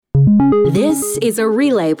This is a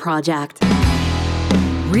relay project.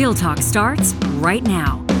 Real Talk starts right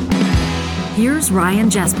now. Here's Ryan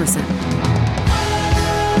Jesperson.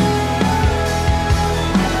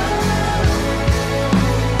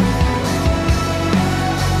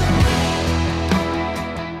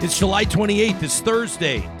 It's July 28th. It's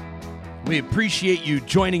Thursday. We appreciate you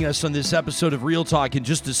joining us on this episode of Real Talk. In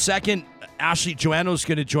just a second, Ashley Joanno's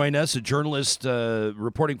going to join us, a journalist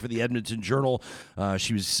reporting for the Edmonton Journal.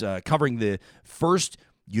 She was covering the first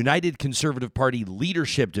United Conservative Party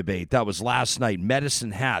leadership debate. That was last night.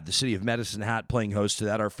 Medicine Hat, the city of Medicine Hat playing host to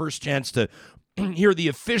that. Our first chance to hear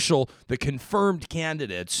the confirmed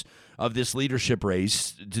candidates of this leadership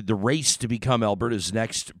race, the race to become Alberta's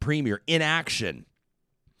next premier, in action.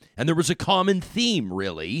 And there was a common theme,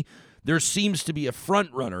 really. There seems to be a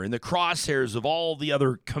front runner in the crosshairs of all the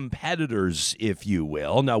other competitors, if you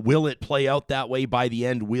will. Now, will it play out that way by the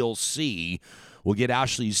end? We'll see. We'll get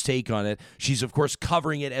Ashley's take on it. She's, of course,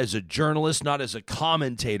 covering it as a journalist, not as a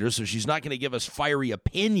commentator, so she's not going to give us fiery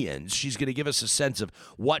opinions. She's going to give us a sense of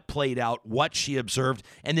what played out, what she observed,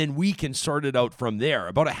 and then we can sort it out from there.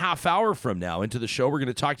 About a half hour from now into the show, we're going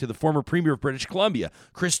to talk to the former Premier of British Columbia.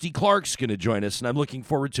 Christy Clark's going to join us, and I'm looking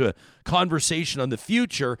forward to a conversation on the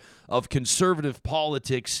future of conservative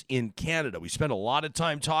politics in Canada. We spent a lot of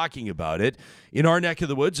time talking about it. In our neck of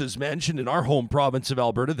the woods, as mentioned, in our home province of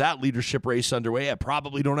Alberta, that leadership race underway. I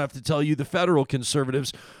probably don't have to tell you the federal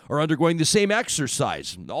Conservatives are undergoing the same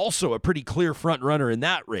exercise. Also a pretty clear front runner in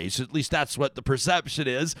that race. At least that's what the perception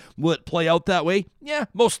is. Will it play out that way? Yeah,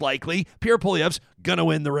 most likely. Pierre Poilievre's going to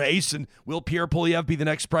win the race, and will Pierre Poilievre be the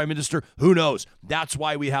next prime minister? Who knows? That's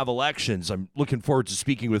why we have elections. I'm looking forward to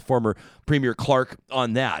speaking with former Premier Clark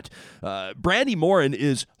on that. Brandy Morin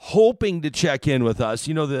is hoping to check in with us.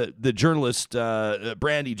 You know, the journalist,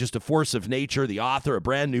 Brandy, just a force of nature, the author, a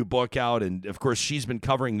brand new book out, and of course she's been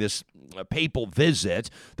covering this papal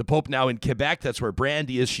visit. The Pope now in Quebec, that's where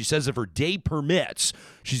Brandy is. She says if her day permits,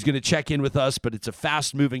 she's going to check in with us, but it's a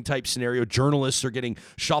fast-moving type scenario. Journalists are getting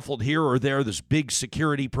shuffled here or there. There's big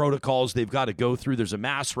security protocols they've got to go through. There's a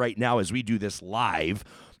mass right now as we do this live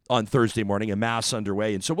on Thursday morning, a mass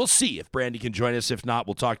underway. And so we'll see if Brandy can join us. If not,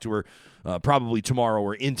 we'll talk to her probably tomorrow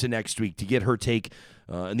or into next week to get her take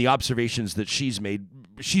and the observations that she's made.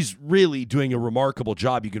 She's really doing a remarkable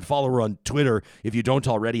job. You can follow her on Twitter, if you don't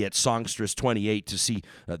already, at Songstress28 to see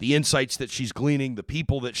the insights that she's gleaning, the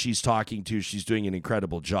people that she's talking to. She's doing an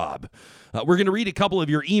incredible job. We're going to read a couple of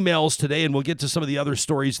your emails today, and we'll get to some of the other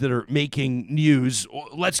stories that are making news.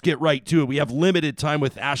 Let's get right to it. We have limited time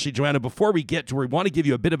with Ashley Joanno. Before we get to her, we want to give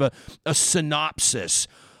you a bit of a synopsis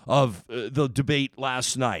of the debate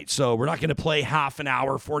last night. So we're not going to play half an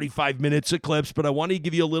hour, 45 minutes of clips, but I want to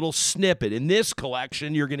give you a little snippet. In this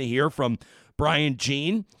collection, you're going to hear from Brian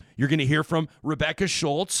Jean. You're going to hear from Rebecca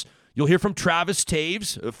Schultz. You'll hear from Travis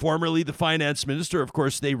Taves, formerly the finance minister. Of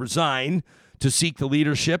course, they resign to seek the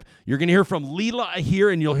leadership. You're going to hear from Leela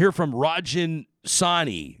Ahir, and you'll hear from Rajan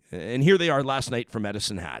Sani. And here they are last night from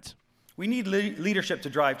Medicine Hat. We need leadership to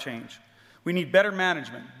drive change. We need better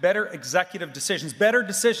management, better executive decisions, better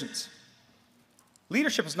decisions.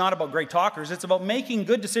 Leadership is not about great talkers. It's about making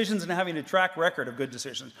good decisions and having a track record of good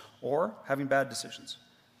decisions, or having bad decisions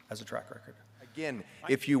as a track record. Again,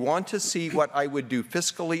 if you want to see what I would do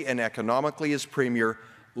fiscally and economically as Premier,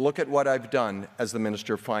 look at what I've done as the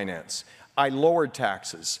Minister of Finance. I lowered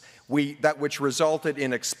taxes, which resulted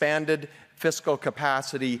in expanded fiscal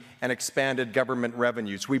capacity and expanded government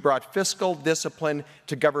revenues. We brought fiscal discipline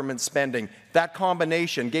to government spending. That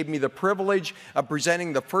combination gave me the privilege of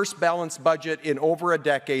presenting the first balanced budget in over a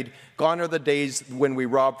decade. Gone are the days when we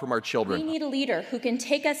rob from our children. We need a leader who can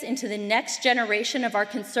take us into the next generation of our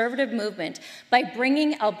conservative movement by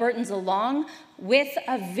bringing Albertans along with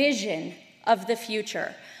a vision of the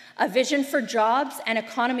future. A vision for jobs and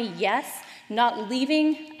economy, yes, not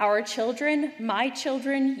leaving our children, my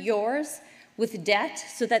children, yours, with debt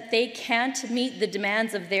so that they can't meet the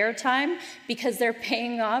demands of their time because they're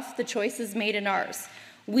paying off the choices made in ours.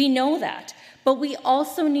 We know that, but we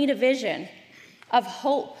also need a vision of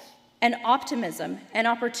hope and optimism and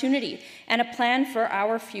opportunity and a plan for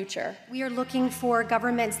our future. We are looking for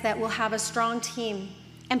governments that will have a strong team,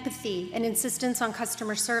 empathy, and insistence on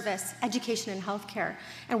customer service, education, and healthcare,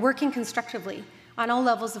 and working constructively on all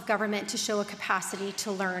levels of government to show a capacity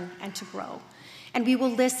to learn and to grow. And we will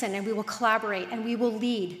listen, and we will collaborate, and we will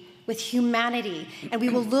lead with humanity, and we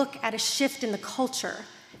will look at a shift in the culture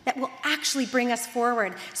that will actually bring us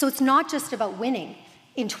forward. So it's not just about winning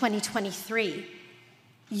in 2023.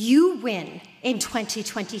 You win in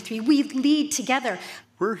 2023. We lead together.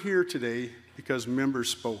 We're here today because members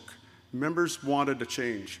spoke. Members wanted a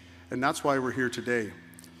change, and that's why we're here today.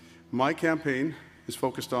 My campaign is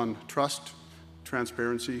focused on trust,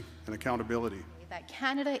 transparency, and accountability. That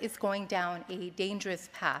Canada is going down a dangerous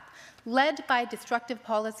path, led by destructive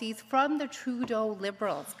policies from the Trudeau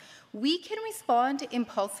Liberals. We can respond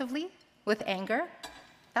impulsively with anger.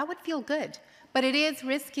 That would feel good, but it is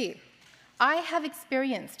risky. I have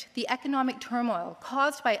experienced the economic turmoil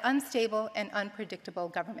caused by unstable and unpredictable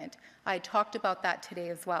government. I talked about that today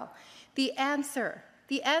as well. The answer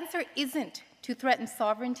isn't to threaten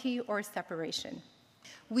sovereignty or separation.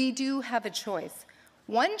 We do have a choice.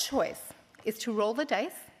 One choice is to roll the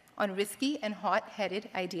dice on risky and hot-headed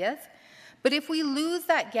ideas. But if we lose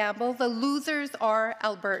that gamble, the losers are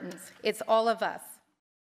Albertans. It's all of us.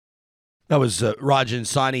 That was Rajan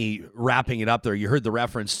Sani wrapping it up there. You heard the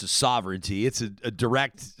reference to sovereignty. It's a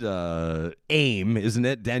direct aim, isn't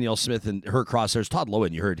it? Danielle Smith and her crosshairs. Todd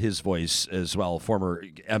Loewen, you heard his voice as well, former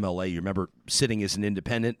MLA. You remember sitting as an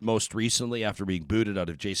independent most recently after being booted out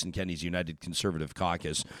of Jason Kenney's United Conservative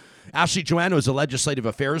Caucus. Ashley Joannou is a legislative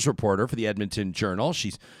affairs reporter for the Edmonton Journal.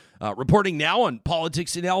 She's reporting now on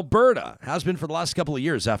politics in Alberta, has been for the last couple of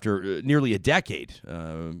years after nearly a decade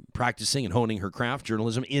practicing and honing her craft,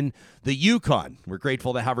 journalism in the Yukon. We're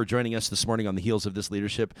grateful to have her joining us this morning on the heels of this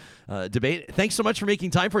leadership debate. Thanks so much for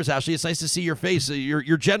making time for us, Ashley. It's nice to see your face.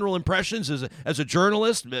 Your general impressions as a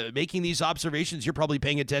journalist, making these observations, you're probably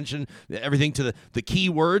paying attention, everything to the key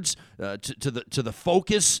words, to the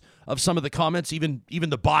focus of some of the comments, even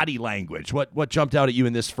the body language. What jumped out at you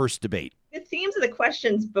in this first debate? The themes of the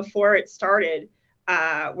questions before it started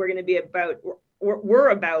were going to be about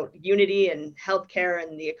unity and healthcare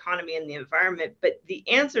and the economy and the environment, but the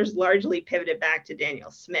answers largely pivoted back to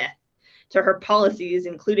Danielle Smith, to her policies,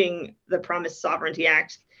 including the Promised Sovereignty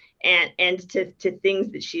Act, and to things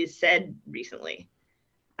that she has said recently.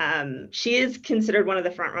 She is considered one of the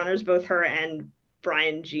frontrunners. Both her and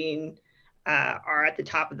Brian Jean are at the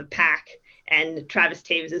top of the pack, and Travis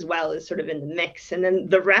Taves as well is sort of in the mix. And then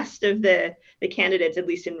the rest of the candidates, at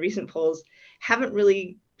least in recent polls, haven't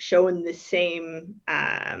really shown the same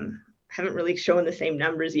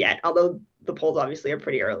numbers yet, although the polls obviously are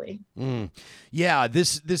pretty early. Yeah,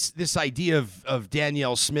 this idea of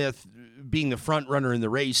Danielle Smith being the front runner in the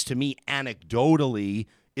race, to me, anecdotally,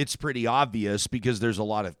 it's pretty obvious because there's a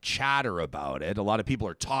lot of chatter about it. A lot of people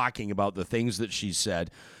are talking about the things that she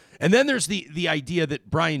said. And then there's the idea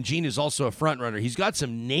that Brian Jean is also a front runner. He's got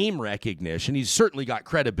some name recognition. He's certainly got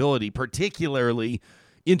credibility, particularly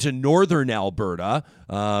into northern Alberta,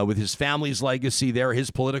 with his family's legacy there,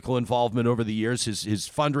 his political involvement over the years, his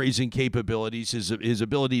fundraising capabilities, his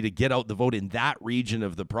ability to get out the vote in that region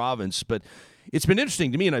of the province. But it's been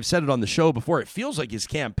interesting to me, and I've said it on the show before, it feels like his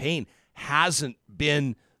campaign hasn't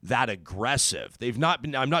been that aggressive. They've not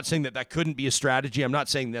been. I'm not saying that couldn't be a strategy. I'm not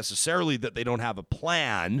saying necessarily that they don't have a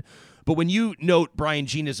plan. But when you note Brian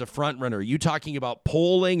Jean as a front runner, are you talking about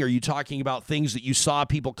polling? Are you talking about things that you saw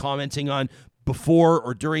people commenting on before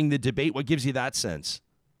or during the debate? What gives you that sense?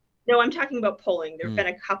 No, I'm talking about polling. There have been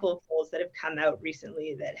a couple of polls that have come out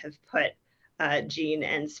recently that have put Jean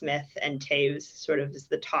and Smith and Taves sort of as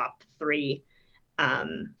the top three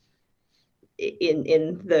in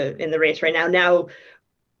the race right now. Now,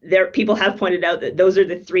 people have pointed out that those are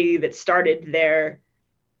the three that started their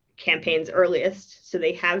campaigns earliest, so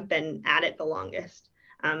they have been at it the longest.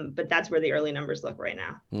 But that's where the early numbers look right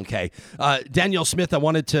now. Okay. Danielle Smith, I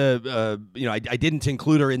wanted to, I didn't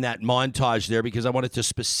include her in that montage there because I wanted to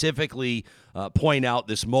specifically point out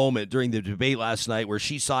this moment during the debate last night where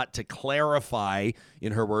she sought to clarify,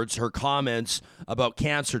 in her words, her comments about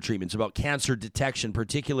cancer treatments, about cancer detection,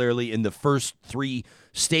 particularly in the first 3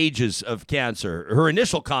 stages of cancer. Her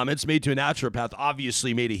initial comments made to a naturopath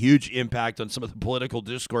obviously made a huge impact on some of the political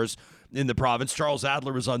discourse in the province. Charles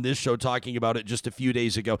Adler was on this show talking about it just a few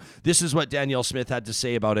days ago. This is what Danielle Smith had to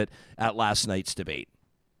say about it at last night's debate.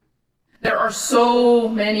 There are so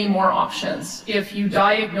many more options. If you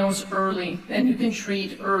diagnose early, then you can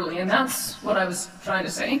treat early. And that's what I was trying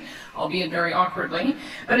to say, albeit very awkwardly.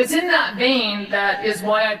 But it's in that vein that is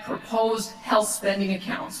why I proposed health spending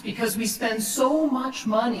accounts, because we spend so much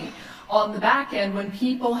money on the back end when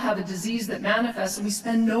people have a disease that manifests, and we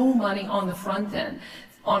spend no money on the front end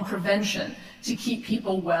on prevention to keep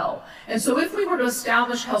people well. And so if we were to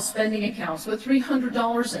establish health spending accounts with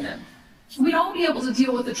 $300 in it, we'd all be able to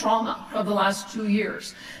deal with the trauma of the last 2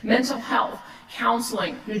 years. Mental health,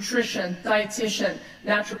 counseling, nutrition, dietitian,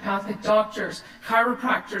 naturopathic doctors,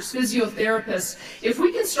 chiropractors, physiotherapists. If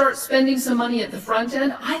we can start spending some money at the front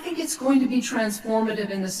end, I think it's going to be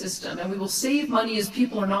transformative in the system, and we will save money as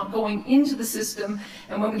people are not going into the system.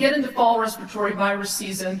 And when we get into fall respiratory virus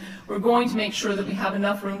season, we're going to make sure that we have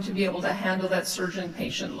enough room to be able to handle that surge in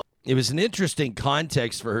patient load. It was an interesting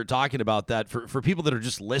context for her talking about that. For people that are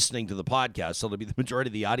just listening to the podcast, so it'll be the majority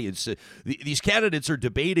of the audience. These candidates are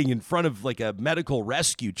debating in front of like a medical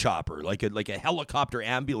rescue chopper, like a helicopter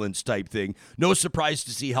ambulance type thing. No surprise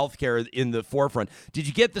to see healthcare in the forefront. Did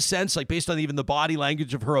you get the sense, like based on even the body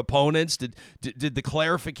language of her opponents, did the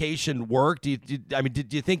clarification work? Do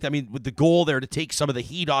you think? I mean, with the goal there to take some of the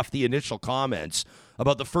heat off the initial comments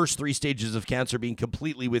about the first 3 stages of cancer being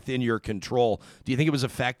completely within your control, do you think it was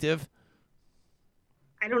effective?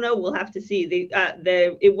 I don't know. We'll have to see.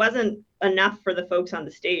 It wasn't enough for the folks on the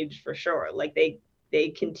stage, for sure. Like they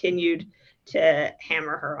continued to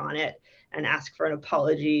hammer her on it and ask for an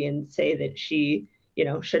apology and say that she,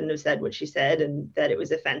 shouldn't have said what she said and that it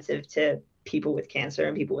was offensive to people with cancer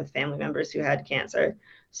and people with family members who had cancer.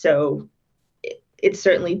 So it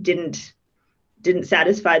certainly didn't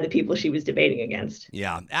satisfy the people she was debating against.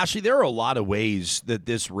 Yeah. Ashley, there are a lot of ways that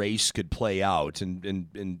this race could play out,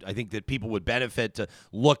 and I think that people would benefit to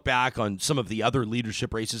look back on some of the other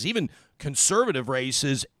leadership races, even conservative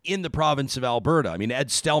races in the province of Alberta. I mean, Ed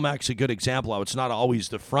Stelmach's a good example how it's not always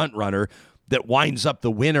the front runner that winds up the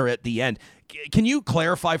winner at the end. Can you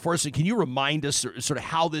clarify for us, and can you remind us sort of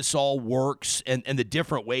how this all works and the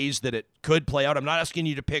different ways that it could play out? I'm not asking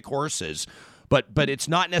you to pick horses, But it's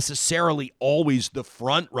not necessarily always the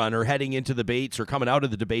front runner heading into debates or coming out of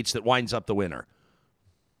the debates that winds up the winner.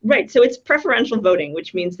 Right. So it's preferential voting,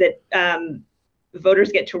 which means that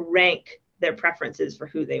voters get to rank their preferences for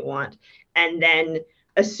who they want. And then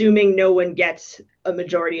assuming no one gets a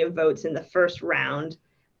majority of votes in the first round,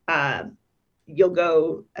 you'll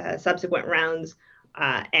go subsequent rounds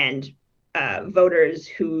and voters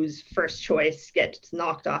whose first choice gets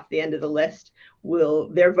knocked off the end of the list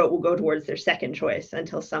their vote will go towards their second choice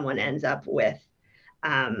until someone ends up with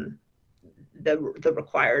the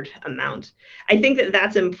required amount. I think that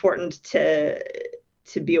that's important to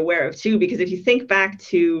be aware of too, because if you think back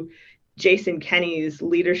to Jason Kenney's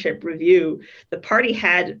leadership review, the party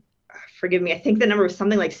had, forgive me, I think the number was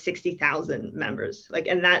something like 60,000 members.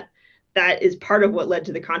 And that is part of what led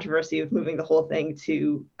to the controversy of moving the whole thing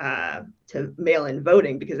to mail-in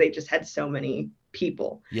voting, because they just had so many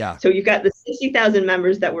people. Yeah. So you've got the 60,000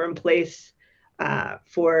 members that were in place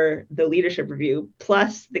for the leadership review,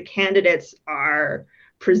 plus the candidates are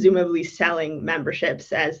presumably selling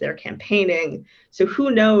memberships as they're campaigning. So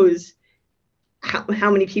who knows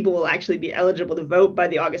how many people will actually be eligible to vote by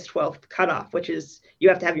the August 12th cutoff, which is you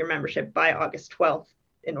have to have your membership by August 12th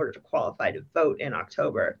in order to qualify to vote in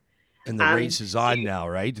October. And the race is on now,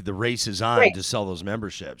 right? The race is on right. to sell those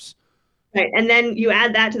memberships. Right. And then you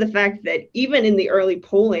add that to the fact that even in the early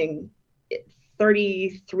polling,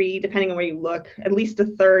 33, depending on where you look, at least a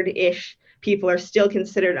third-ish people are still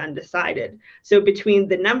considered undecided. So between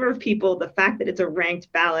the number of people, the fact that it's a ranked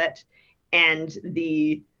ballot, and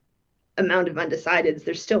the amount of undecideds,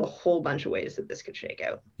 there's still a whole bunch of ways that this could shake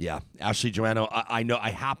out. Yeah. Ashley Joannou, I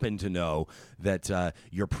happen to know that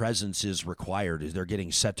your presence is required as they're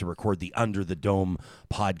getting set to record the Under the Dome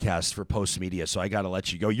podcast for Post Media. So I got to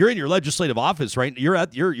let you go. You're in your legislative office, right? You're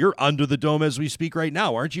under the dome as we speak right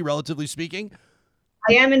now, aren't you, relatively speaking?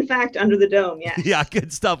 I am, in fact, under the dome, yes. Yeah,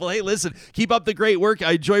 good stuff. Well, hey, listen, keep up the great work.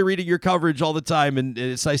 I enjoy reading your coverage all the time, and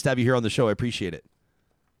it's nice to have you here on the show. I appreciate it.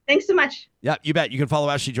 Thanks so much. Yeah, you bet. You can follow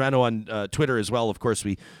Ashley Joannou on Twitter as well. Of course,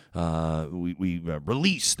 we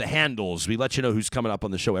release the handles. We let you know who's coming up on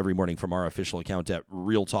the show every morning from our official account at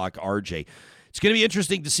Real Talk RJ. It's going to be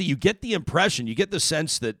interesting to see. You get the impression, you get the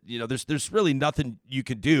sense that there's really nothing you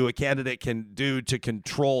can do, a candidate can do to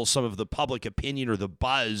control some of the public opinion or the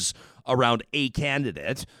buzz around a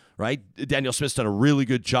candidate, right? Danielle Smith's done a really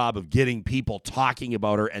good job of getting people talking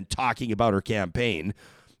about her and talking about her campaign.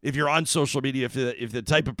 If you're on social media, if the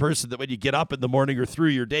type of person that when you get up in the morning or through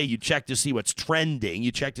your day, you check to see what's trending,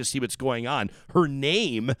 you check to see what's going on. Her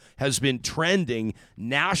name has been trending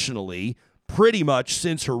nationally pretty much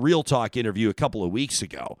since her Real Talk interview a couple of weeks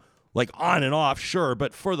ago. Like on and off, sure,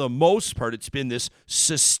 but for the most part, it's been this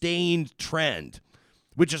sustained trend,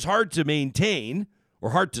 which is hard to maintain or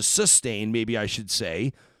hard to sustain, maybe I should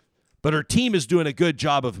say. But her team is doing a good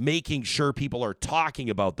job of making sure people are talking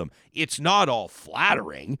about them. It's not all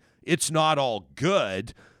flattering. It's not all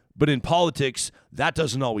good. But in politics, that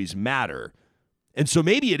doesn't always matter. And so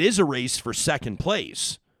maybe it is a race for second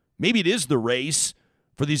place. Maybe it is the race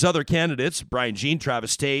for these other candidates, Brian Jean,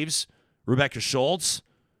 Travis Taves, Rebecca Schultz,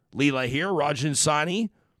 Leela here, Rajan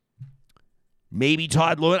Sani, maybe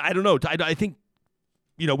Todd Loewen. I don't know. I think,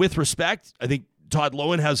 with respect, I think Todd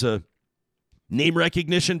Loewen has a name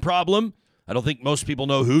recognition problem. I don't think most people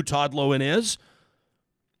know who Todd Loewen is.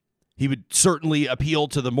 He would certainly appeal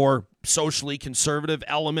to the more socially conservative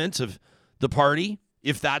element of the party,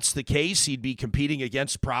 If that's the case, he'd be competing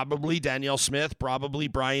against probably Danielle Smith, probably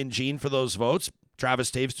Brian Jean for those votes.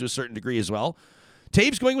 Travis Taves to a certain degree as well.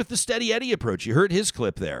 Taves going with the steady Eddie approach. You heard his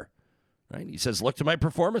clip there. Right? He says, look to my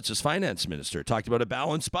performance as finance minister. Talked about a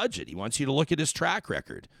balanced budget. He wants you to look at his track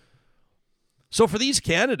record. So for these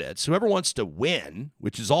candidates, whoever wants to win,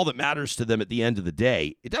 which is all that matters to them at the end of the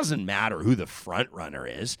day, it doesn't matter who the front runner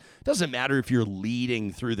is. It doesn't matter if you're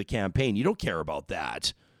leading through the campaign. You don't care about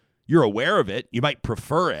that. You're aware of it. You might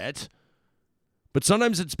prefer it. But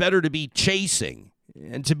sometimes it's better to be chasing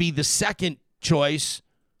and to be the second choice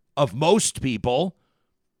of most people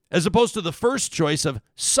as opposed to the first choice of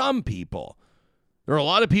some people. There are a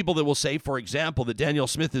lot of people that will say, for example, that Danielle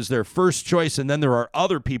Smith is their first choice, and then there are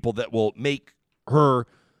other people that will make her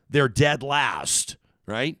their dead last,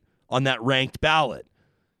 right, on that ranked ballot.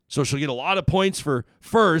 So she'll get a lot of points for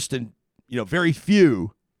first and, very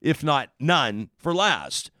few, if not none, for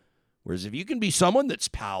last. Whereas if you can be someone that's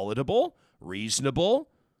palatable, reasonable,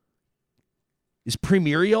 is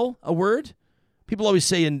premierial a word? People always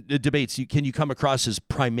say in debates, can you come across as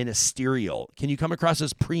prime ministerial? Can you come across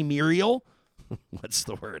as premierial? What's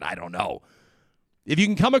the word? I don't know. If you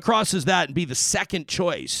can come across as that and be the second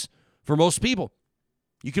choice for most people,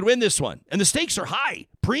 you can win this one. And the stakes are high.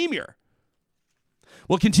 Premier.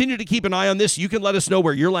 We'll continue to keep an eye on this. You can let us know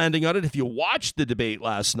where you're landing on it. If you watched the debate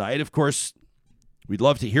last night, of course, we'd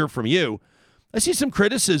love to hear from you. I see some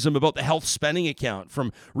criticism about the health spending account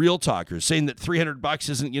from Real Talkers, saying that $300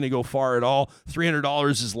 isn't going to go far at all. $300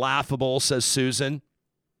 is laughable, says Susan.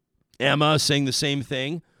 Emma saying the same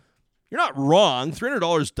thing. You're not wrong.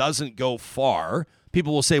 $300 doesn't go far.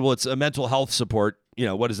 People will say, well, it's a mental health support.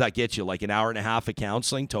 What does that get you? Like an hour and a half of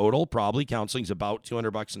counseling total? Probably. Counseling's about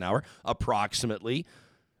 $200 an hour, approximately.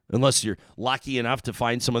 Unless you're lucky enough to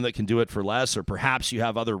find someone that can do it for less, or perhaps you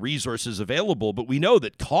have other resources available. But we know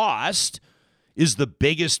that cost is the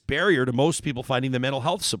biggest barrier to most people finding the mental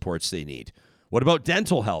health supports they need. What about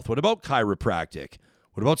dental health? What about chiropractic?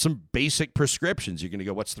 What about some basic prescriptions? You're going to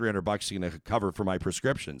go, what's $300 going to cover for my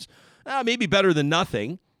prescriptions? Maybe better than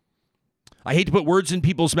nothing. I hate to put words in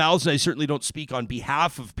people's mouths, and I certainly don't speak on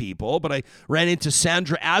behalf of people, but I ran into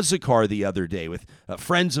Sandra Azikar the other day with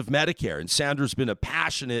Friends of Medicare, and Sandra's been a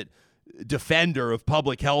passionate defender of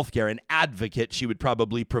public health care, an advocate, she would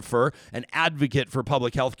probably prefer, an advocate for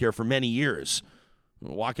public health care for many years.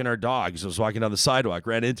 Walking our dogs, I was walking down the sidewalk,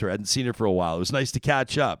 ran into her, hadn't seen her for a while. It was nice to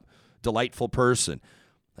catch up. Delightful person.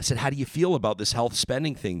 I said, how do you feel about this health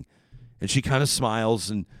spending thing? And she kind of smiles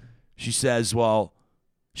and she says,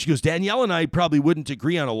 she goes, Danielle and I probably wouldn't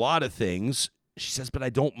agree on a lot of things. She says, but I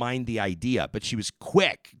don't mind the idea. But she was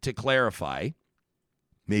quick to clarify.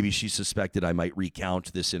 Maybe she suspected I might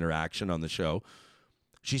recount this interaction on the show.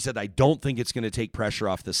 She said, I don't think it's going to take pressure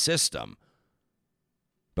off the system,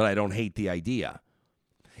 but I don't hate the idea.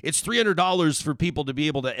 It's $300 for people to be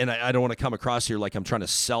able to, and I don't want to come across here like I'm trying to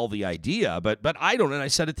sell the idea, but I don't, and I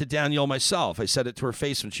said it to Danielle myself. I said it to her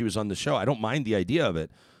face when she was on the show. I don't mind the idea of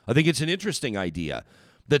it. I think it's an interesting idea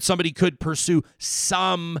that somebody could pursue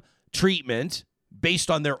some treatment based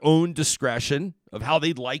on their own discretion of how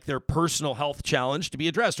they'd like their personal health challenge to be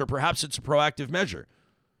addressed, or perhaps it's a proactive measure.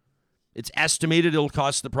 It's estimated it'll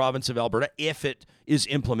cost the province of Alberta, if it is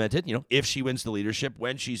implemented, if she wins the leadership,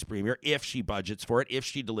 when she's premier, if she budgets for it, if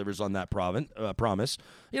she delivers on that promise, about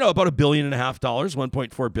 $1.5 billion,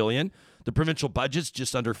 $1.4 billion. The provincial budget's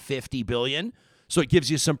just under $50 billion. So it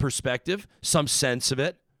gives you some perspective, some sense of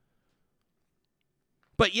it.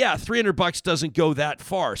 But yeah, $300 doesn't go that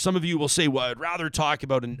far. Some of you will say, well, I'd rather talk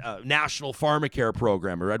about a national pharmacare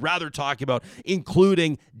program, or I'd rather talk about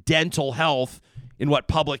including dental health in what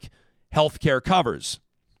public health care covers.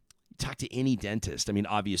 Talk to any dentist.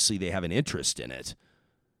 Obviously they have an interest in it.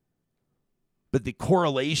 But the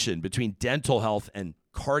correlation between dental health and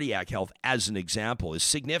cardiac health, as an example, is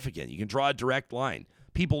significant. You can draw a direct line.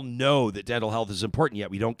 People know that dental health is important,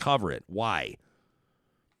 yet we don't cover it. Why?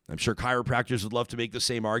 I'm sure chiropractors would love to make the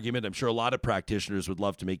same argument. I'm sure a lot of practitioners would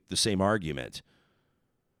love to make the same argument.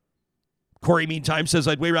 Corey, meantime, says,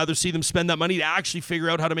 I'd way rather see them spend that money to actually figure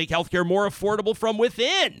out how to make healthcare more affordable from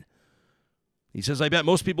within. He says, I bet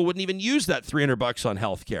most people wouldn't even use that $300 on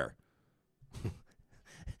healthcare.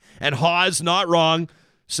 And Hawes, not wrong,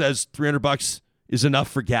 says $300 is enough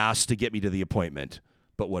for gas to get me to the appointment.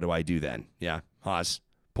 But what do I do then? Yeah, Hawes,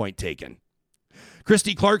 point taken.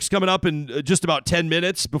 Christy Clark's coming up in just about 10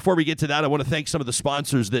 minutes. Before we get to that, I want to thank some of the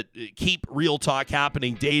sponsors that keep Real Talk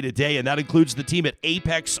happening day to day, and that includes the team at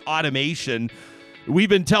Apex Automation. We've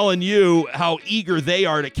been telling you how eager they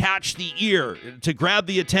are to catch the ear, to grab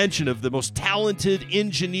the attention of the most talented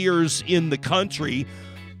engineers in the country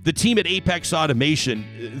The team at Apex Automation,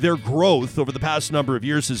 their growth over the past number of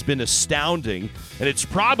years has been astounding, and it's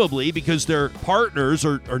probably because their partners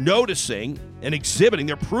are noticing and exhibiting,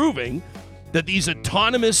 they're proving that these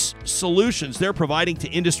autonomous solutions they're providing to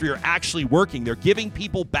industry are actually working. They're giving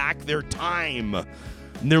people back their time, and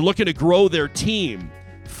they're looking to grow their team.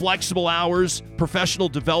 Flexible hours, professional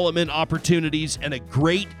development opportunities, and a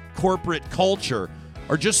great corporate culture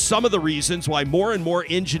are just some of the reasons why more and more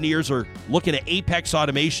engineers are looking at Apex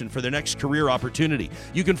Automation for their next career opportunity.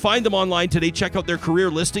 You can find them online today. Check out their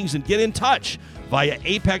career listings and get in touch via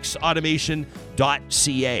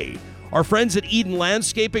apexautomation.ca. Our friends at Eden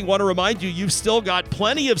Landscaping want to remind you you've still got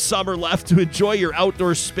plenty of summer left to enjoy your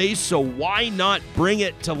outdoor space, so why not bring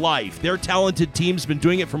it to life? Their talented team's been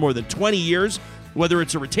doing it for more than 20 years. Whether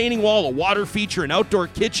it's a retaining wall, a water feature, an outdoor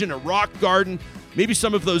kitchen, a rock garden, maybe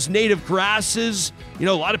some of those native grasses. You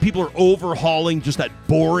know, a lot of people are overhauling just that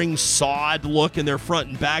boring sod look in their front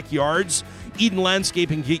and backyards. Eden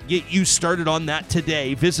Landscaping get you started on that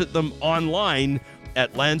today. Visit them online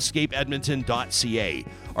at landscapeedmonton.ca.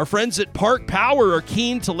 Our friends at Park Power are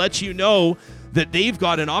keen to let you know that they've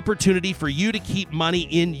got an opportunity for you to keep money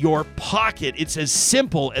in your pocket. It's as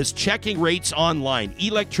simple as checking rates online.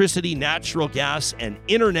 Electricity, natural gas, and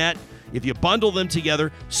internet. If you bundle them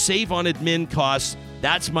together, save on admin costs.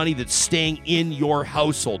 That's money that's staying in your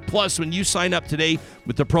household. Plus, when you sign up today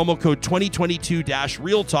with the promo code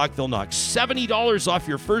 2022-RealTalk, they'll knock $70 off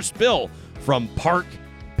your first bill from Park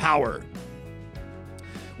Power.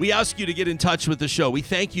 We ask you to get in touch with the show. We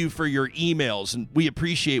thank you for your emails, and we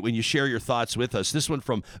appreciate when you share your thoughts with us. This one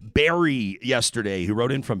from Barry yesterday, who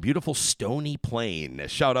wrote in from beautiful Stony Plain.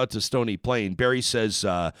 Shout out to Stony Plain. Barry says,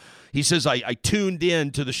 I tuned in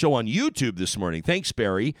to the show on YouTube this morning. Thanks,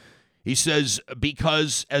 Barry. He says,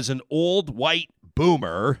 because as an old white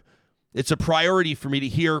boomer, it's a priority for me to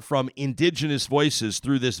hear from Indigenous voices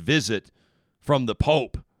through this visit from the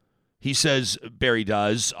Pope. He says, Barry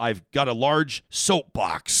does, I've got a large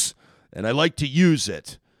soapbox, and I like to use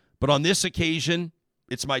it. But on this occasion,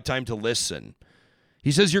 it's my time to listen.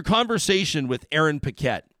 He says, your conversation with Aaron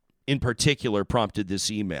Paquette in particular prompted this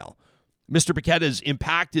email. Mr. Paquette has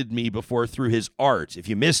impacted me before through his art. If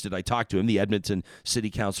you missed it, I talked to him, the Edmonton City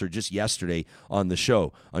Councillor, just yesterday on the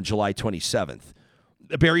show on July 27th.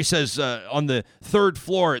 Barry says on the third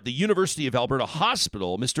floor at the University of Alberta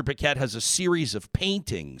Hospital, Mr. Paquette has a series of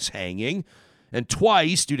paintings hanging. And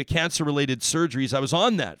twice, due to cancer-related surgeries, I was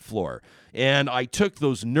on that floor. And I took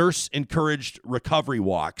those nurse-encouraged recovery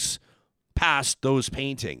walks past those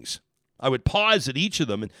paintings. I would pause at each of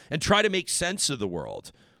them and try to make sense of the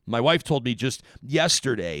world. My wife told me just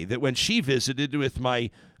yesterday that when she visited with my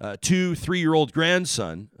 2-3-year-old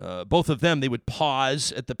grandson, both of them, they would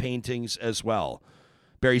pause at the paintings as well.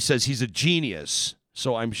 Barry says he's a genius,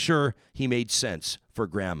 so I'm sure he made sense for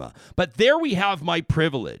Grandma. But there we have my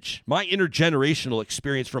privilege. My intergenerational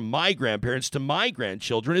experience from my grandparents to my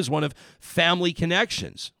grandchildren is one of family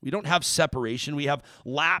connections. We don't have separation. We have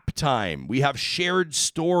lap time. We have shared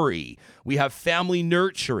story. We have family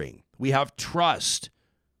nurturing. We have trust.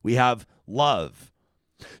 We have love.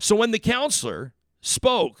 So when the counselor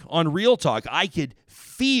spoke on Real Talk, I could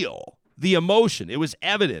feel the emotion. It was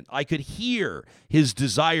evident. I could hear his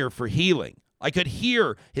desire for healing. I could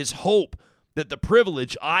hear his hope that the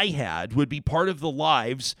privilege I had would be part of the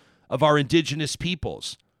lives of our Indigenous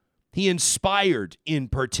peoples. He inspired, in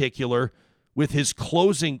particular, with his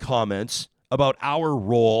closing comments about our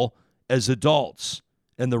role as adults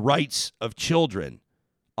and the rights of children.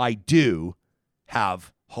 I do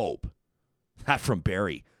have hope. That from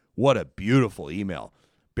Barry. What a beautiful email.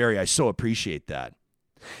 Barry, I so appreciate that.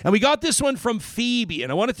 And we got this one from Phoebe,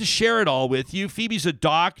 and I wanted to share it all with you. Phoebe's a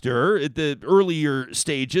doctor at the earlier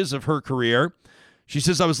stages of her career. She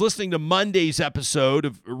says, I was listening to Monday's episode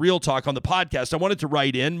of Real Talk on the podcast. I wanted to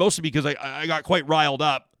write in, mostly because I got quite riled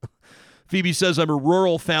up. Phoebe says, I'm a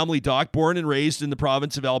rural family doc, born and raised in the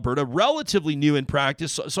province of Alberta, relatively new in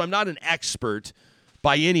practice, so I'm not an expert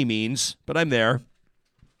by any means, but I'm there.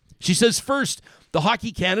 She says, first, the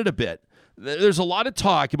Hockey Canada bit. There's a lot of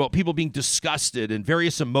talk about people being disgusted and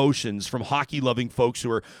various emotions from hockey-loving folks who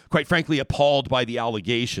are, quite frankly, appalled by the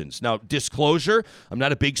allegations. Now, disclosure, I'm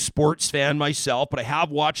not a big sports fan myself, but I have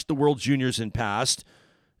watched the World Juniors in past.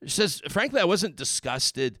 She says, frankly, I wasn't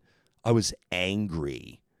disgusted. I was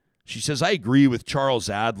angry. She says, I agree with Charles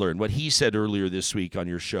Adler and what he said earlier this week on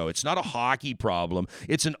your show. It's not a hockey problem.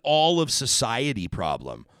 It's an all-of-society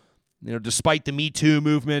problem. You know, despite the Me Too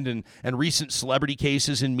movement and recent celebrity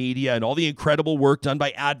cases in media and all the incredible work done by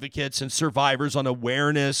advocates and survivors on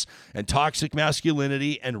awareness and toxic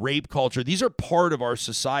masculinity and rape culture, these are part of our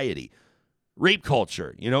society. rape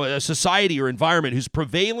culture, a society or environment whose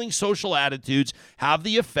prevailing social attitudes have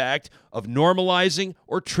the effect of normalizing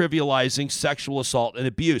or trivializing sexual assault and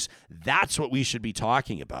abuse. That's what we should be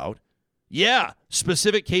talking about. Yeah,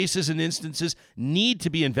 specific cases and instances need to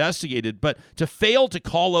be investigated, but to fail to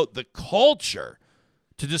call out the culture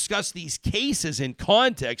to discuss these cases in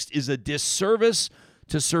context is a disservice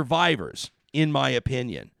to survivors, in my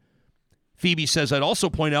opinion. Phoebe says, I'd also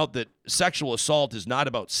point out that sexual assault is not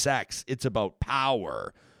about sex, it's about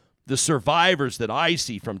power. The survivors that I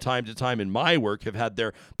see from time to time in my work have had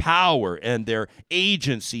their power and their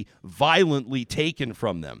agency violently taken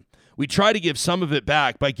from them. We try to give some of it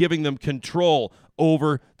back by giving them control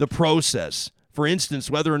over the process. For instance,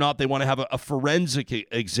 whether or not they want to have a forensic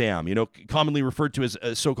exam, commonly referred to as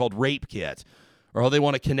a so-called rape kit, or how they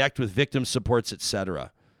want to connect with victim supports,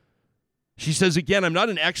 etc. She says, again, I'm not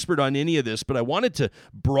an expert on any of this, but I wanted to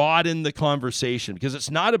broaden the conversation because it's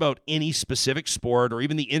not about any specific sport or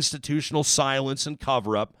even the institutional silence and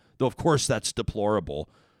cover-up, though, of course, that's deplorable.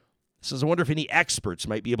 Says, I wonder if any experts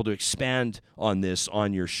might be able to expand on this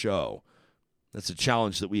on your show. That's a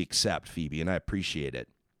challenge that we accept, Phoebe, and I appreciate it.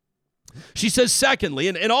 She says, secondly,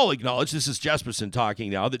 and I'll acknowledge, this is Jesperson talking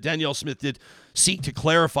now, that Danielle Smith did seek to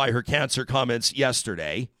clarify her cancer comments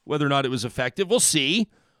yesterday. Whether or not it was effective, we'll see.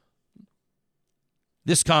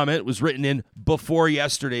 This comment was written in before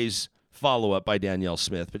yesterday's follow-up by Danielle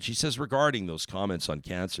Smith, but she says regarding those comments on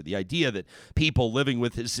cancer, the idea that people living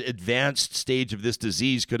with this advanced stage of this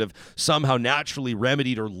disease could have somehow naturally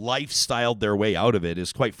remedied or lifestyled their way out of it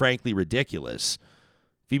is quite frankly ridiculous.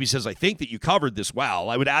 Phoebe says, I think that you covered this well.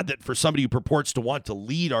 I would add that for somebody who purports to want to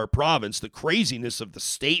lead our province, the craziness of the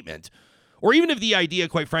statement, or even of the idea,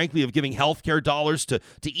 quite frankly, of giving healthcare dollars to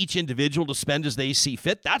each individual to spend as they see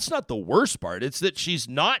fit, that's not the worst part. It's that she's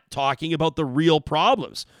not talking about the real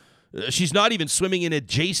problems. She's not even swimming in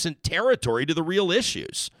adjacent territory to the real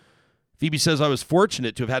issues. Phoebe says, I was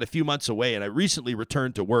fortunate to have had a few months away, and I recently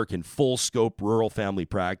returned to work in full-scope rural family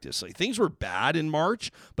practice. Things were bad in March,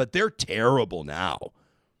 but they're terrible now.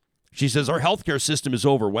 She says, our healthcare system is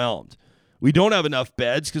overwhelmed. We don't have enough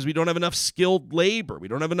beds because we don't have enough skilled labor. We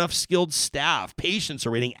don't have enough skilled staff. Patients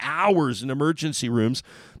are waiting hours in emergency rooms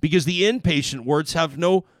because the inpatient wards have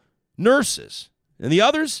no nurses. And the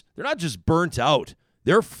others, they're not just burnt out.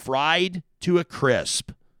 They're fried to a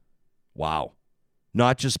crisp. Wow.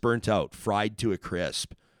 Not just burnt out, fried to a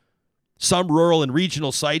crisp. Some rural and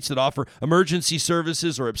regional sites that offer emergency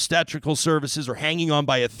services or obstetrical services are hanging on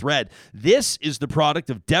by a thread. This is the product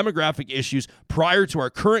of demographic issues prior to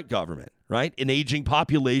our current government, right? An aging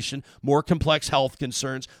population, more complex health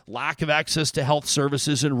concerns, lack of access to health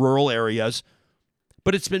services in rural areas.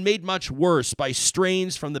 But it's been made much worse by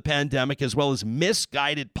strains from the pandemic as well as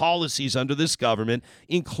misguided policies under this government,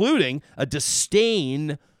 including a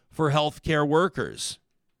disdain for healthcare workers.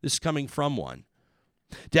 This is coming from one.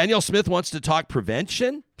 Danielle Smith wants to talk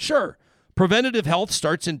prevention? Sure. Preventative health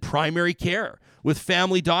starts in primary care with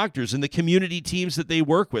family doctors and the community teams that they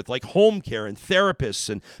work with, like home care and therapists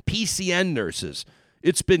and PCN nurses.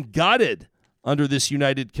 It's been gutted under this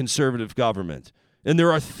United Conservative government. And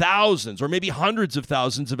there are thousands or maybe hundreds of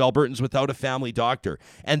thousands of Albertans without a family doctor,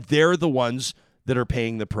 and they're the ones that are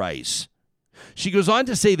paying the price. She goes on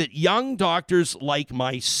to say that young doctors like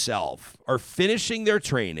myself are finishing their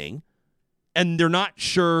training and they're not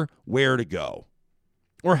sure where to go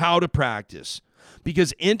or how to practice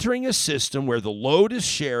because entering a system where the load is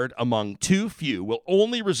shared among too few will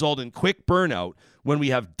only result in quick burnout when we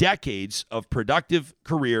have decades of productive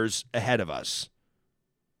careers ahead of us.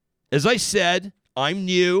 As I said, I'm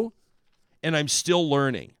new and I'm still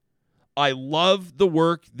learning. I love the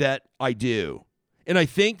work that I do. And I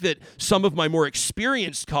think that some of my more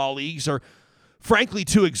experienced colleagues are frankly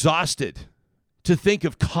too exhausted to think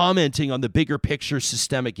of commenting on the bigger picture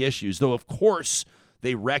systemic issues, though of course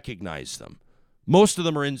they recognize them. Most of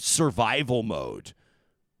them are in survival mode.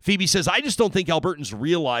 Phoebe says, I just don't think Albertans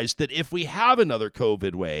realize that if we have another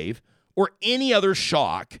COVID wave or any other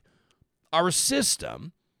shock, our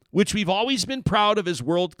system, which we've always been proud of as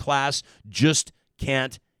world-class, just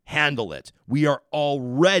can't handle it. We are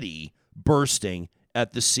already bursting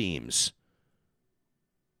at the seams.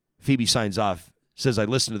 Phoebe signs off, says, I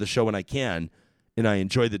listen to the show when I can, and I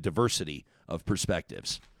enjoy the diversity of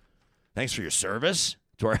perspectives. Thanks for your service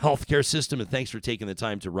to our healthcare system, and thanks for taking the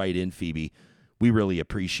time to write in, Phoebe. We really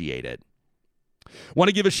appreciate it. Want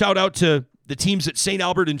to give a shout out to the teams at St.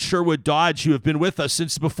 Albert and Sherwood Dodge who have been with us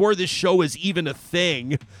since before this show is even a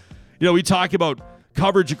thing. We talk about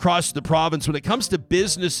coverage across the province. When it comes to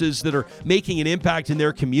businesses that are making an impact in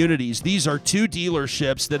their communities, these are two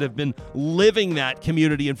dealerships that have been living that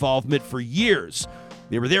community involvement for years.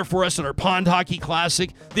 They were there for us at our Pond Hockey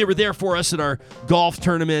Classic. They were there for us at our golf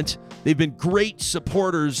tournament. They've been great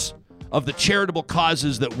supporters of the charitable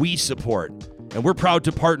causes that we support. And we're proud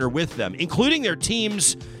to partner with them, including their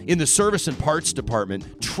teams in the service and parts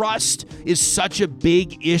department. Trust is such a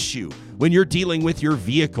big issue when you're dealing with your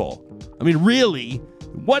vehicle. I mean, really,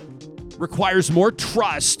 what requires more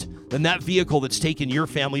trust than that vehicle that's taken your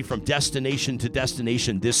family from destination to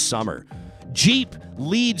destination this summer? Jeep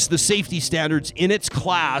leads the safety standards in its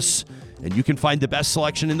class, and you can find the best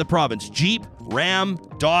selection in the province. Jeep, Ram,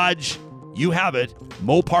 Dodge, you have it.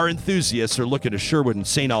 Mopar enthusiasts are looking to Sherwood and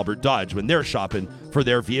St. Albert Dodge when they're shopping for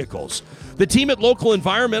their vehicles. The team at Local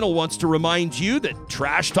Environmental wants to remind you that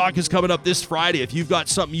Trash Talk is coming up this Friday. If you've got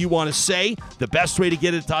something you want to say, the best way to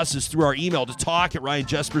get it to us is through our email to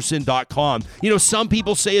talk@ryanjesperson.com. You know, some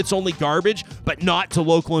people say it's only garbage, but not to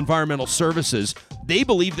Local Environmental Services. They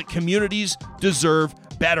believe that communities deserve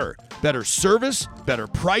better. Better service, better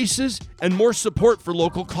prices, and more support for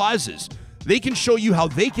local causes. They can show you how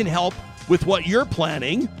they can help with what you're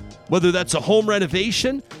planning, whether that's a home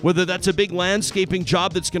renovation, whether that's a big landscaping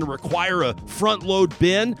job that's going to require a front-load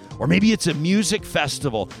bin, or maybe it's a music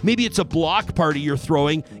festival. Maybe it's a block party you're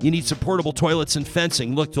throwing. You need some portable toilets and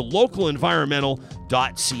fencing. Look to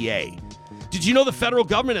localenvironmental.ca. Did you know the federal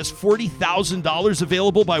government has $40,000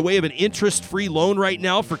 available by way of an interest-free loan right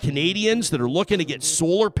now for Canadians that are looking to get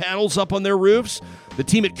solar panels up on their roofs? The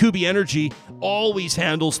team at Kubi Energy always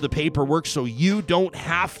handles the paperwork so you don't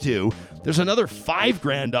have to. There's another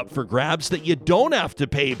 $5,000 up for grabs that you don't have to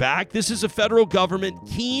pay back. This is a federal government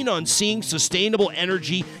keen on seeing sustainable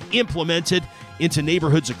energy implemented into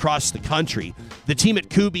neighborhoods across the country. The team at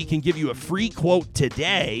Kubi can give you a free quote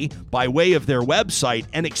today by way of their website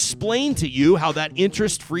and explain to you how that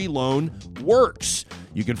interest-free loan works.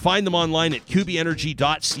 You can find them online at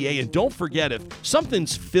kubienergy.ca. And don't forget, if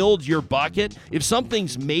something's filled your bucket, if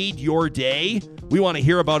something's made your day, we want to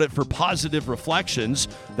hear about it for Positive Reflections.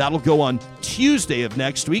 That'll go on Tuesday of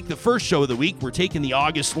next week, the first show of the week. We're taking the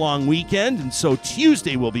August long weekend, and so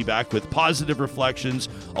Tuesday we'll be back with Positive Reflections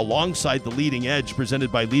alongside The Leading Edge,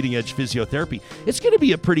 presented by Leading Edge Physiotherapy. It's going to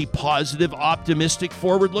be a pretty positive, optimistic,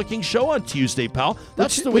 forward-looking show on Tuesday, pal.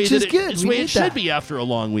 That's the way that it should be after a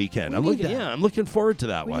long weekend. I'm looking forward to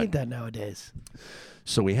that one. We need that nowadays.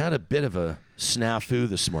 So we had a bit of a snafu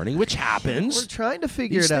this morning, which happens. We're trying to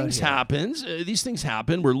figure it out. These things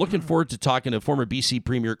happen. We're looking forward to talking to former BC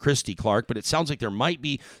Premier Christy Clark, but it sounds like there might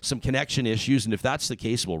be some connection issues, and if that's the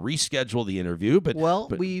case, we'll reschedule the interview. But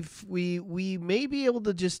we may be able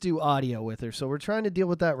to just do audio with her, so we're trying to deal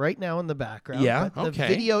with that right now in the background. Yeah, but the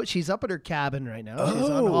video, she's up at her cabin right now. She's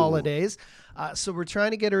on holidays. So we're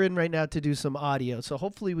trying to get her in right now to do some audio. So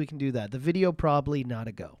hopefully we can do that. The video probably not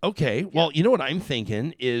a go. Okay. Well, you know what I'm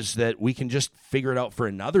thinking is that we can just figure it out for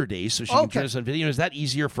another day so she can join us on video. Is that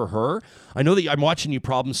easier for her? I know that I'm watching you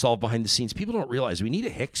problem solve behind the scenes. People don't realize we need a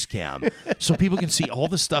Hicks cam so people can see all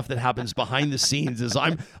the stuff that happens behind the scenes. As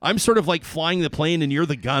I'm sort of like flying the plane and you're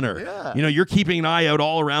the gunner. Yeah. You know, you're keeping an eye out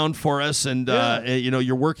all around for us, and you know,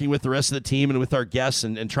 you're working with the rest of the team and with our guests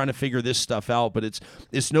and trying to figure this stuff out. But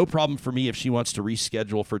it's no problem for me if she wants to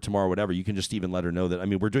reschedule for tomorrow, whatever. You can just even let her know that. I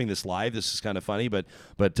mean, we're doing this live. This is kind of funny, but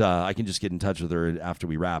I can just get in touch with her after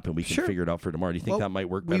we wrap and we can figure it out for tomorrow. Do you think that might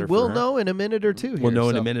work better for her? We will know in a minute or two. We'll know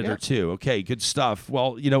in a minute or two. Okay, good stuff.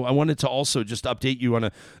 Well, you know, I wanted to also just update you on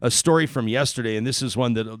a story from yesterday, and this is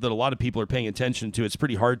one that a lot of people are paying attention to. It's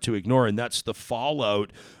pretty hard to ignore, and that's the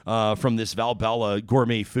fallout from this Valbella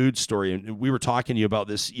gourmet food story. And we were talking to you about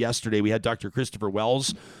this yesterday. We had Dr. Christopher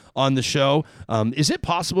Wells on the show. Is it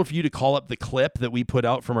possible for you to call up the clip that we put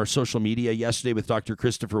out from our social media yesterday with Dr.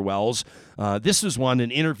 Christopher Wells? This is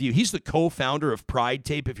an interview. He's the co-founder of Pride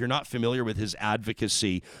Tape. If you're not familiar with his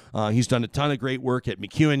advocacy, he's done a ton of great work at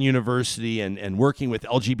MacEwan University and working with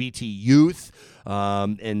LGBT youth.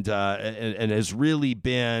 And has really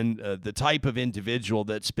been the type of individual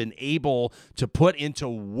that's been able to put into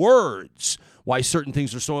words why certain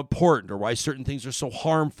things are so important, or why certain things are so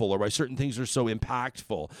harmful, or why certain things are so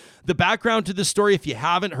impactful. The background to this story, if you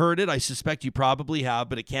haven't heard it, I suspect you probably have,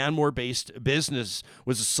 but a Canmore-based business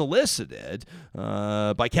was solicited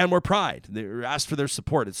by Canmore Pride. They were asked for their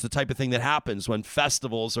support. It's the type of thing that happens when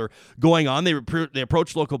festivals are going on. They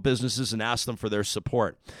approach local businesses and ask them for their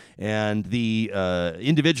support. And the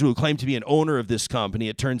individual who claimed to be an owner of this company,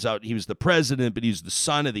 it turns out he was the president, but he's the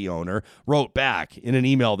son of the owner, wrote back in an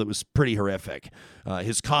email that was pretty horrific.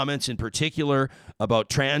 His comments in particular about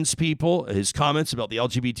trans people, his comments about the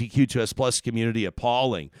LGBTQ2S+ community,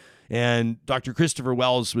 appalling. And Dr. Christopher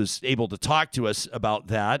Wells was able to talk to us about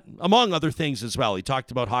that, among other things as well. He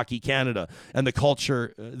talked about Hockey Canada and the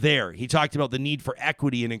culture there. He talked about the need for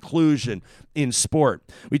equity and inclusion in sport.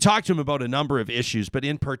 We talked to him about a number of issues, but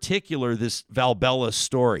in particular, this Valbella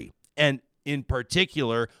story. And in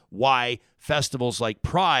particular, why festivals like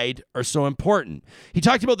Pride are so important. He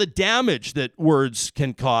talked about the damage that words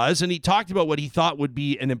can cause, and he talked about what he thought would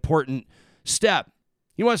be an important step.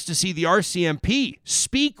 He wants to see the RCMP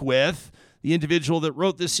speak with the individual that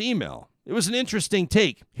wrote this email. It was an interesting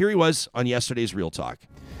take. Here he was on yesterday's Real Talk.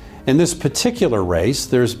 In this particular race,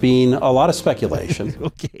 there's been a lot of speculation.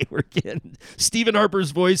 Okay, we're getting Stephen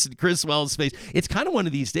Harper's voice and Chris Wells' face. It's kind of one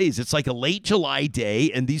of these days. It's like a late July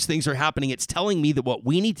day, and these things are happening. It's telling me that what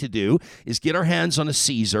we need to do is get our hands on a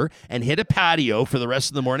Caesar and hit a patio for the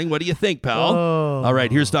rest of the morning. What do you think, pal? Oh. All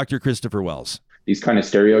right, here's Dr. Christopher Wells. These kind of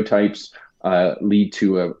stereotypes lead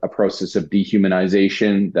to a process of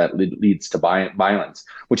dehumanization that leads to violence,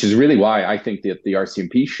 which is really why I think that the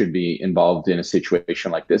RCMP should be involved in a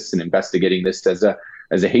situation like this and investigating this as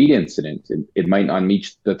a hate incident. It might not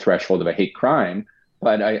meet the threshold of a hate crime,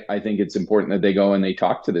 but I think it's important that they go and they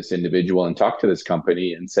talk to this individual and talk to this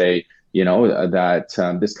company and say,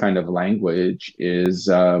 that this kind of language is,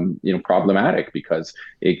 problematic because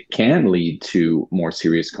it can lead to more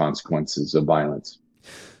serious consequences of violence.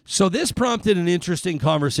 So this prompted an interesting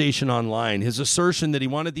conversation online. His assertion that he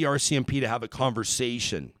wanted the RCMP to have a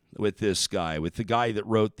conversation with this guy, with the guy that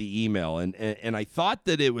wrote the email. And I thought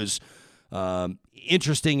that it was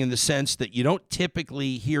interesting in the sense that you don't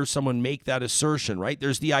typically hear someone make that assertion, right?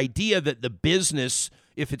 There's the idea that the business,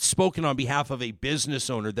 if it's spoken on behalf of a business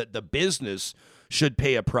owner, that the business should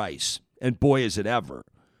pay a price. And boy, is it ever.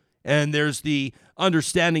 And there's the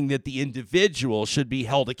understanding that the individual should be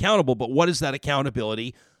held accountable. But what does that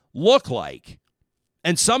accountability look like?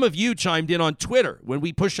 And some of you chimed in on Twitter when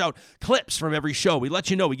we push out clips from every show. We let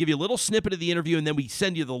you know. We give you a little snippet of the interview, and then we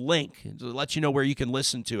send you the link to let you know where you can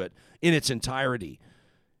listen to it in its entirety.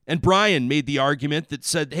 And Brian made the argument that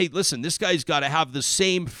said, hey, listen, this guy's got to have the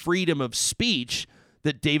same freedom of speech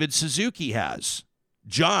that David Suzuki has.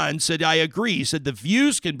 John said, I agree. He said the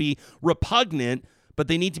views can be repugnant, but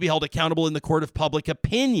they need to be held accountable in the court of public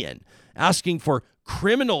opinion. Asking for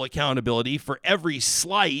criminal accountability for every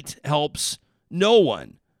slight helps no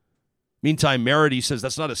one. Meantime, Merity says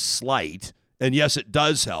that's not a slight, and yes, it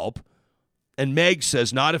does help. And Meg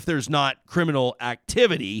says not if there's not criminal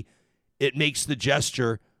activity, it makes the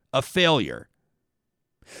gesture a failure.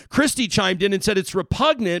 Christy chimed in and said it's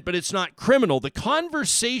repugnant, but it's not criminal. The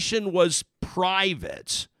conversation was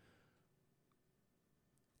private.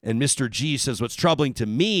 And Mr. G says what's troubling to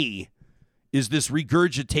me is this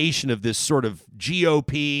regurgitation of this sort of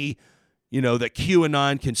GOP, the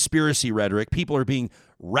QAnon conspiracy rhetoric. People are being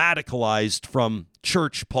radicalized from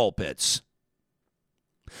church pulpits.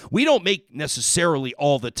 We don't make necessarily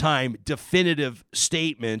all the time definitive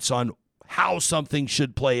statements on how something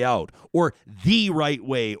should play out or the right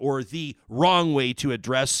way or the wrong way to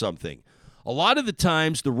address something. A lot of the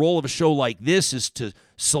times, the role of a show like this is to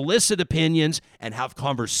solicit opinions and have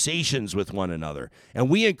conversations with one another. And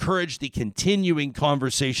we encourage the continuing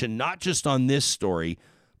conversation, not just on this story,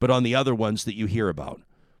 but on the other ones that you hear about.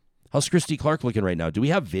 How's Christy Clark looking right now? Do we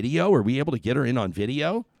have video? Are we able to get her in on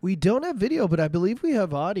video? We don't have video, but I believe we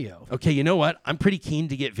have audio. Okay, you know what? I'm pretty keen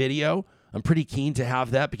to get video. I'm pretty keen to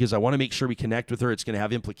have that because I want to make sure we connect with her. It's going to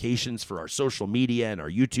have implications for our social media and our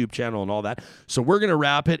YouTube channel and all that. So we're going to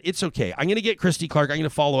wrap it. It's okay. I'm going to get Christy Clark. I'm going to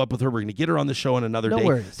follow up with her. We're going to get her on the show on another day. No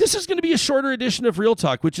worries. This is going to be a shorter edition of Real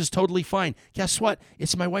Talk, which is totally fine. Guess what?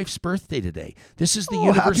 It's my wife's birthday today. This is the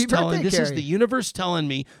universe telling. This is the universe telling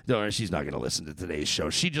me. No, she's not going to listen to today's show.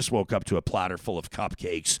 She just woke up to a platter full of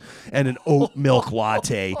cupcakes and an oat milk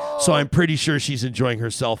latte. So I'm pretty sure she's enjoying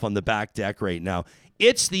herself on the back deck right now.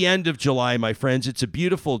 It's the end of July, my friends. It's a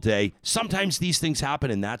beautiful day. Sometimes these things happen,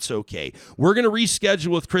 and that's okay. We're going to reschedule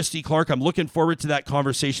with Christy Clark. I'm looking forward to that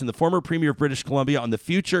conversation, the former Premier of British Columbia, on the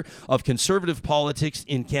future of conservative politics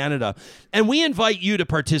in Canada. And we invite you to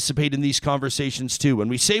participate in these conversations, too. When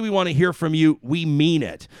we say we want to hear from you, we mean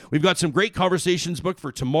it. We've got some great conversations booked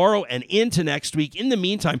for tomorrow and into next week. In the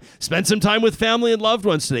meantime, spend some time with family and loved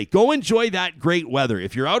ones today. Go enjoy that great weather.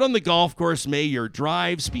 If you're out on the golf course, may your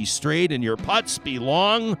drives be straight and your putts be long.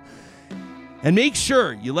 And make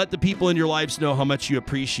sure you let the people in your lives know how much you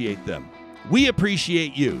appreciate them. We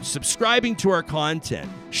appreciate you subscribing to our content,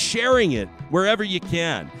 sharing it wherever you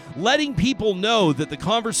can, letting people know that the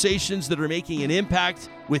conversations that are making an impact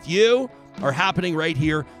with you are happening right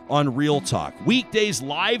here on Real Talk. Weekdays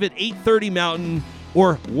live at 8:30 Mountain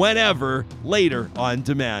or whenever later on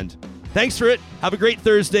demand. Thanks for it. Have a great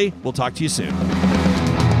Thursday. We'll talk to you soon.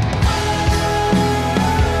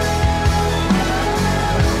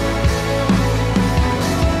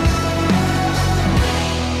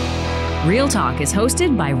 Real Talk is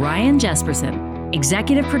hosted by Ryan Jesperson,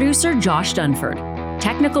 executive producer Josh Dunford,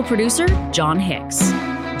 technical producer John Hicks,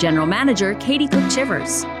 general manager Katie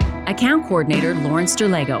Cook-Chivers, account coordinator Lawrence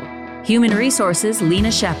Derlego, human resources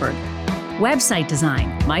Lena Shepard, website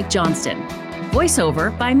design Mike Johnston,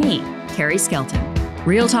 voiceover by me, Carrie Skelton.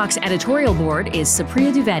 Real Talk's editorial board is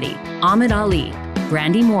Supriya Dwivedi, Ahmed Ali,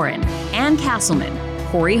 Brandy Morin, Ann Castleman,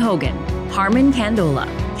 Corey Hogan, Harman Candola,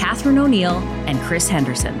 Catherine O'Neill, and Chris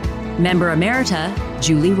Henderson. Member Emerita,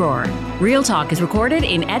 Julie Rohr. Real Talk is recorded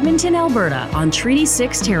in Edmonton, Alberta on Treaty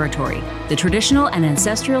 6 territory, the traditional and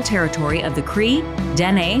ancestral territory of the Cree,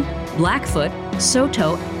 Dene, Blackfoot,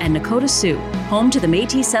 Saulteaux, and Nakota Sioux, home to the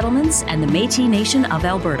Métis settlements and the Métis Nation of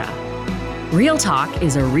Alberta. Real Talk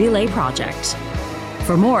is a relay project.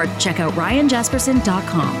 For more, check out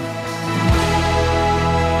ryanjesperson.com.